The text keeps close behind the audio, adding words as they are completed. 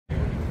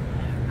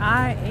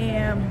I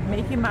am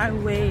making my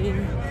way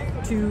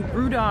to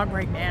BrewDog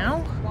right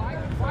now.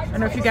 I don't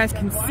know if you guys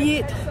can see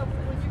it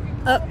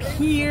up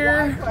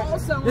here.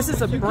 This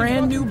is a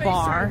brand new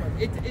bar.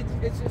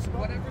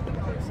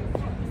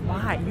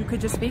 Why? You could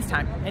just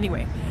FaceTime.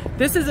 Anyway,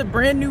 this is a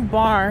brand new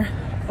bar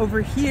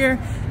over here.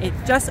 It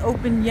just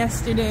opened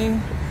yesterday.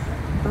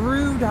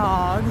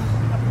 BrewDog.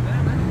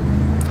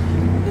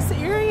 This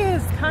area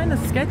is kind of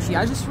sketchy.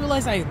 I just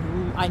realized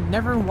I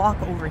never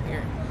walk over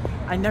here.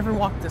 I never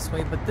walk this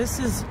way, but this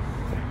is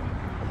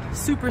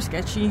super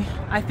sketchy.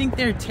 I think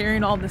they're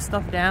tearing all this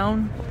stuff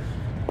down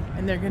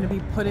and they're gonna be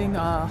putting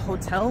a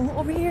hotel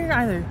over here,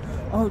 either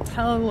a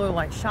hotel or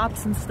like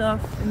shops and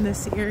stuff in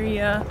this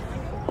area.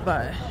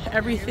 But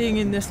everything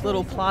in this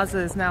little plaza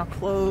is now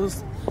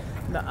closed.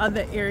 The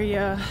other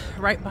area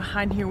right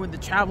behind here with the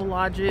travel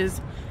lodges,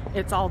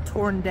 it's all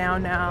torn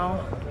down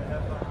now.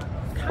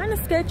 Kind of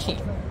sketchy.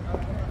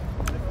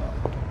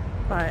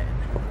 But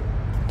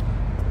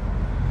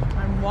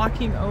I'm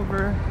walking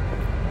over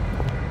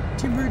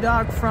to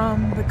BrewDog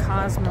from the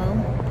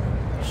Cosmo.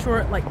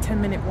 Short, like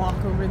 10-minute walk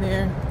over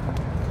there.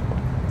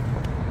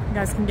 You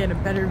guys can get a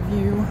better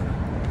view.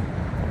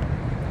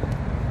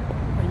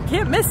 But you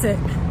can't miss it.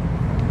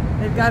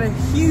 They've got a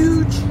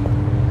huge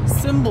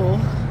symbol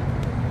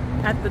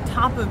at the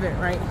top of it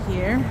right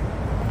here.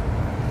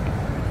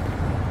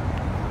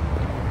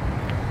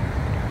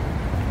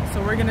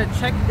 So we're gonna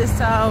check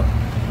this out,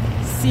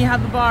 see how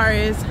the bar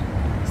is.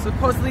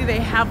 Supposedly they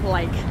have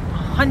like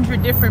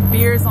 100 different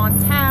beers on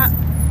tap.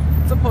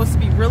 It's supposed to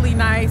be really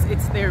nice.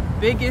 It's their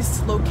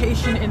biggest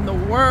location in the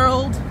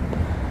world.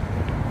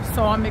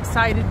 So I'm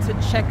excited to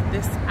check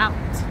this out.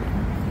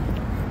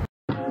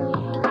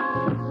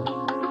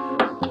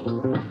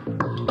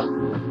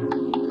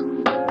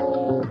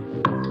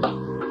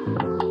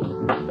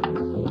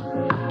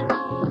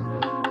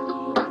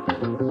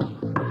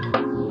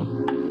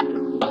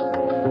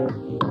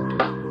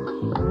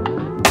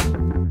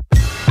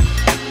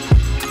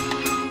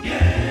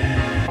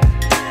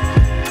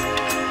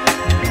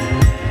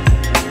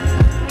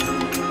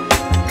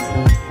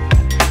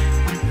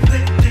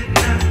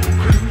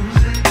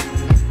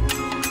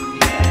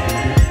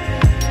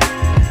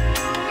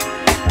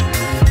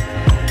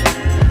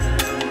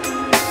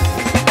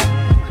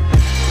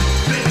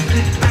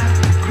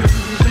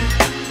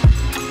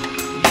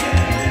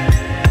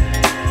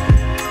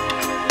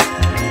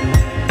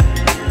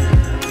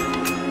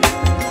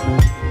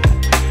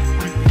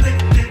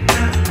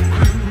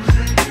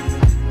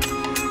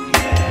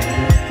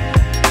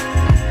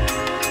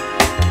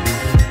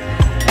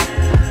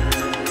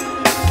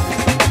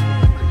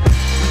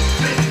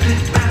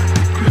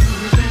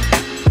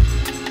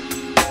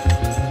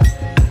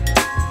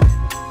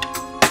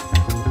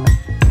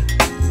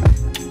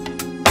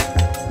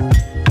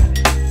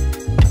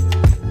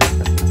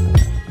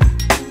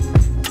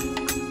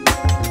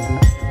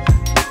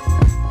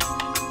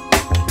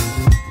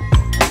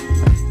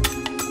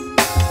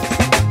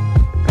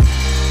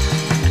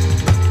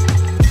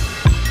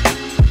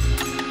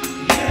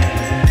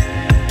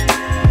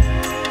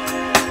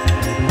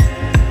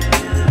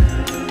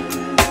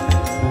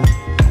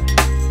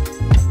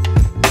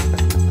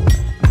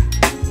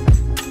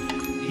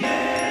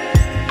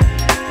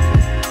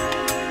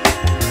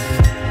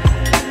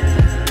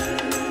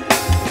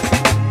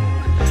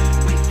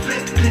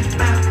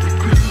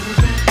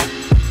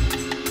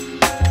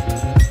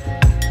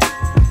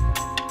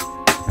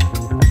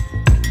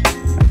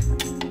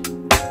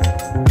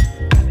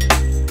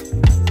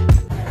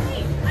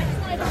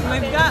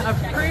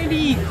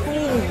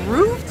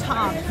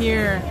 Rooftop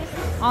here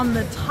on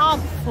the top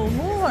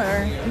floor.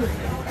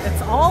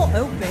 It's all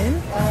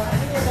open.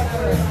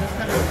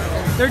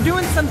 They're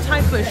doing some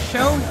type of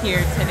show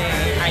here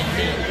today, I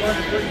think.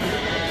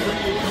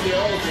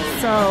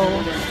 So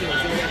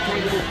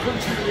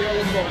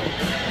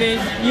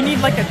you need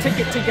like a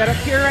ticket to get up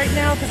here right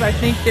now because I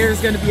think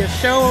there's going to be a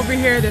show over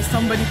here. There's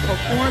somebody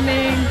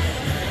performing.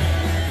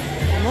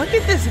 Look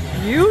at this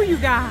view, you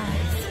guys.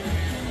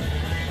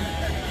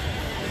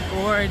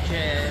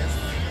 Gorgeous.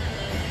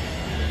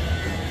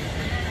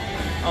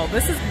 Oh,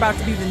 this is about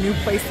to be the new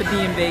place to be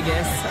in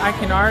Vegas. I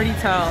can already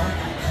tell.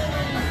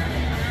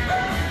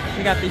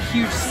 We got the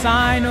huge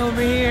sign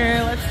over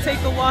here. Let's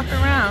take a walk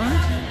around.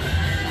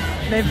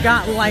 They've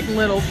got like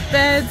little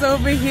beds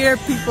over here.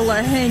 People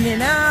are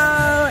hanging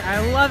out. I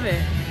love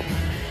it.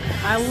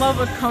 I love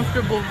a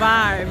comfortable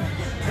vibe.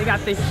 They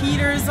got the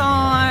heaters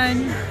on.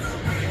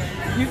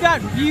 You got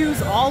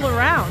views all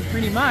around,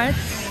 pretty much.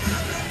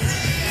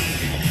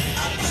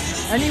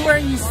 Anywhere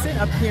you sit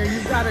up here,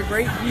 you've got a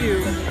great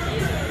view.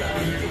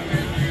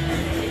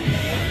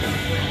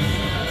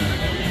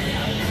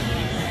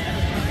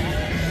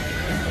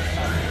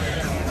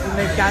 And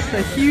they've got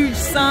the huge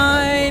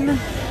sign.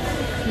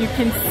 You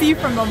can see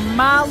from a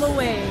mile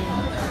away.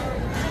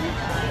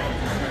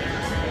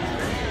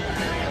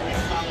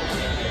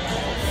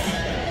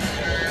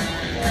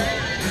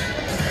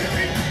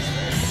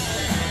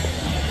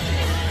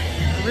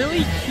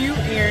 Really cute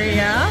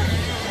area.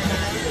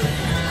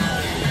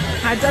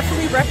 I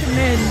definitely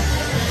recommend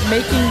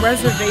making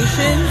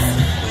reservations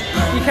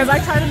because I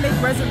tried to make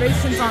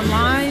reservations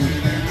online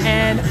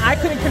and I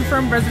couldn't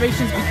confirm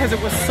reservations because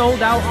it was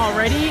sold out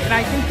already, and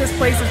I think this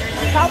place is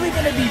probably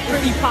going to be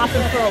pretty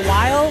popping for a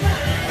while.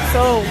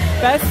 So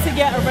best to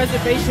get a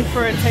reservation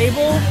for a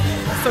table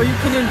so you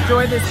can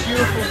enjoy this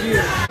beautiful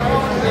view.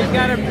 They've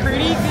got a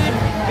pretty good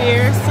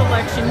beer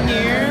selection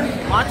here.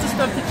 Lots of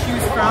stuff to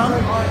choose from.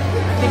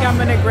 I think I'm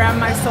gonna grab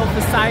myself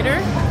a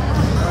cider.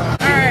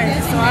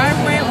 Alright, so I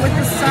went with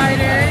the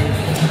cider.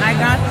 I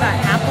got the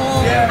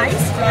Apple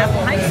Heist.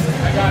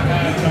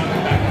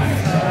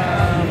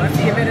 Let's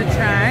give it a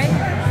try.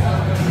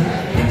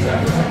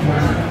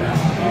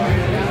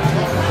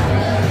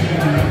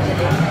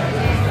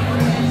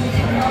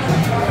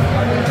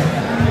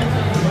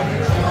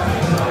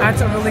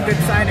 That's a really good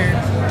cider.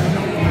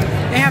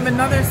 They have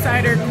another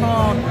cider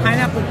called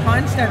Pineapple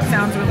Punch that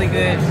sounds really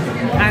good.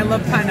 I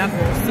love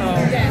pineapple, so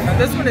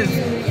this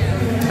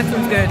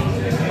one's good.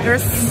 They're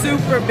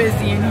super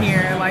busy in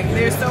here. Like,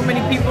 there's so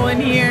many people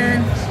in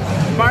here.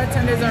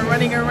 Bartenders are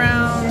running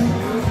around.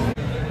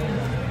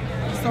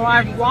 So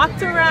I've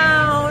walked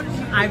around.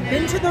 I've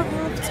been to the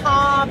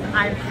rooftop.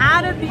 I've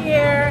had a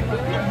beer.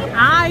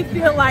 I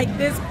feel like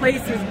this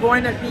place is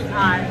going to be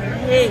a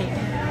hit.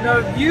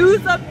 The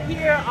views up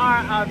here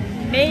are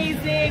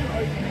amazing.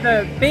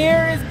 The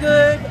beer is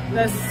good.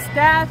 The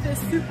staff is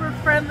super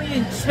friendly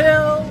and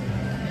chill.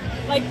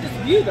 Like this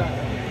view though.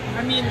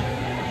 I mean,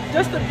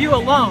 just the view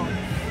alone.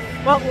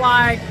 But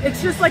like,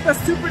 it's just like a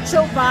super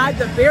chill vibe.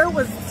 The beer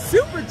was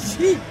super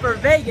cheap for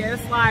Vegas.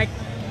 Like,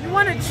 you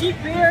want a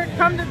cheap beer,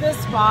 come to this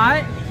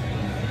spot.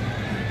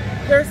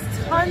 There's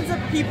tons of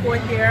people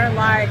here.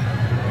 Like,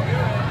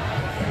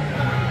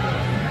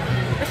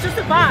 it's just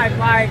a vibe.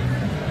 Like,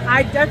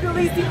 I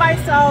definitely see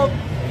myself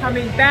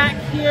coming back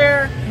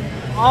here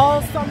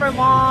all summer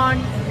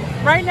long.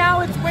 Right now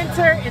it's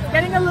winter, it's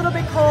getting a little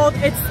bit cold.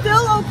 It's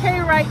still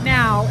okay right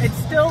now. It's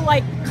still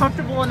like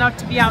comfortable enough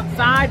to be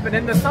outside, but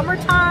in the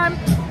summertime,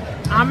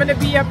 I'm gonna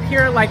be up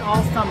here like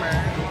all summer.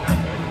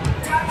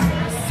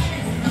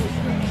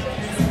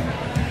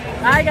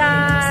 Bye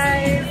guys.